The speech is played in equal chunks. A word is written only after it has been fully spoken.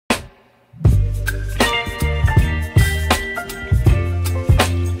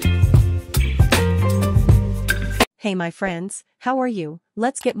Hey my friends, how are you?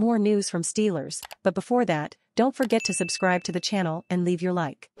 Let's get more news from Steelers, but before that, don't forget to subscribe to the channel and leave your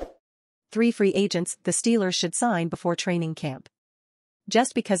like. 3 free agents the Steelers should sign before training camp.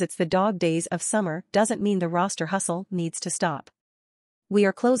 Just because it's the dog days of summer doesn't mean the roster hustle needs to stop. We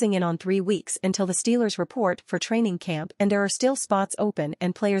are closing in on 3 weeks until the Steelers report for training camp, and there are still spots open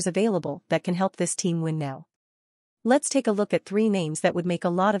and players available that can help this team win now. Let's take a look at 3 names that would make a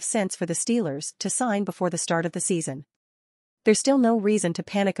lot of sense for the Steelers to sign before the start of the season. There's still no reason to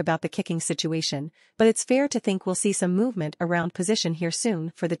panic about the kicking situation, but it's fair to think we'll see some movement around position here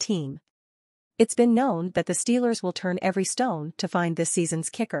soon for the team. It's been known that the Steelers will turn every stone to find this season's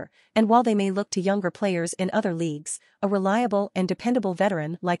kicker, and while they may look to younger players in other leagues, a reliable and dependable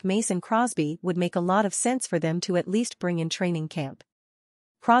veteran like Mason Crosby would make a lot of sense for them to at least bring in training camp.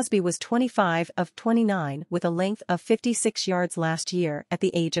 Crosby was 25 of 29 with a length of 56 yards last year at the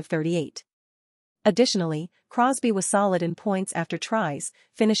age of 38. Additionally, Crosby was solid in points after tries,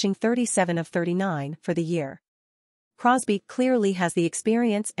 finishing 37 of 39 for the year. Crosby clearly has the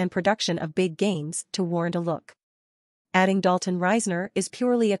experience and production of big games to warrant a look. Adding Dalton Risner is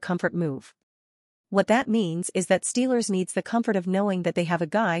purely a comfort move. What that means is that Steelers needs the comfort of knowing that they have a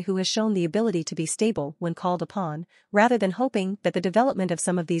guy who has shown the ability to be stable when called upon, rather than hoping that the development of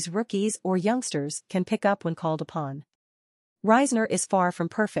some of these rookies or youngsters can pick up when called upon. Risner is far from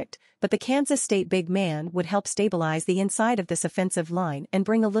perfect, but the Kansas State big man would help stabilize the inside of this offensive line and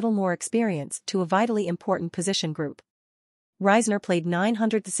bring a little more experience to a vitally important position group. Risner played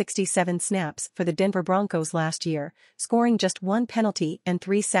 967 snaps for the Denver Broncos last year, scoring just 1 penalty and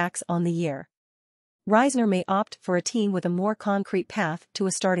 3 sacks on the year. Risner may opt for a team with a more concrete path to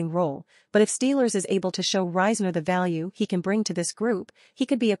a starting role, but if Steelers is able to show Risner the value he can bring to this group, he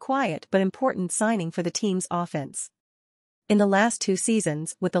could be a quiet but important signing for the team's offense. In the last 2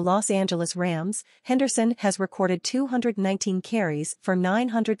 seasons with the Los Angeles Rams, Henderson has recorded 219 carries for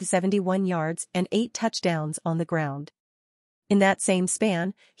 971 yards and 8 touchdowns on the ground. In that same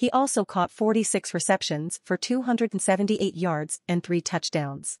span, he also caught 46 receptions for 278 yards and 3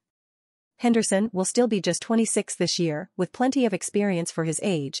 touchdowns. Henderson will still be just 26 this year, with plenty of experience for his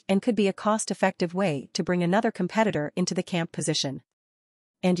age, and could be a cost-effective way to bring another competitor into the camp position.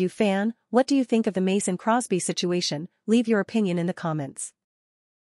 And you fan, what do you think of the Mason Crosby situation? Leave your opinion in the comments.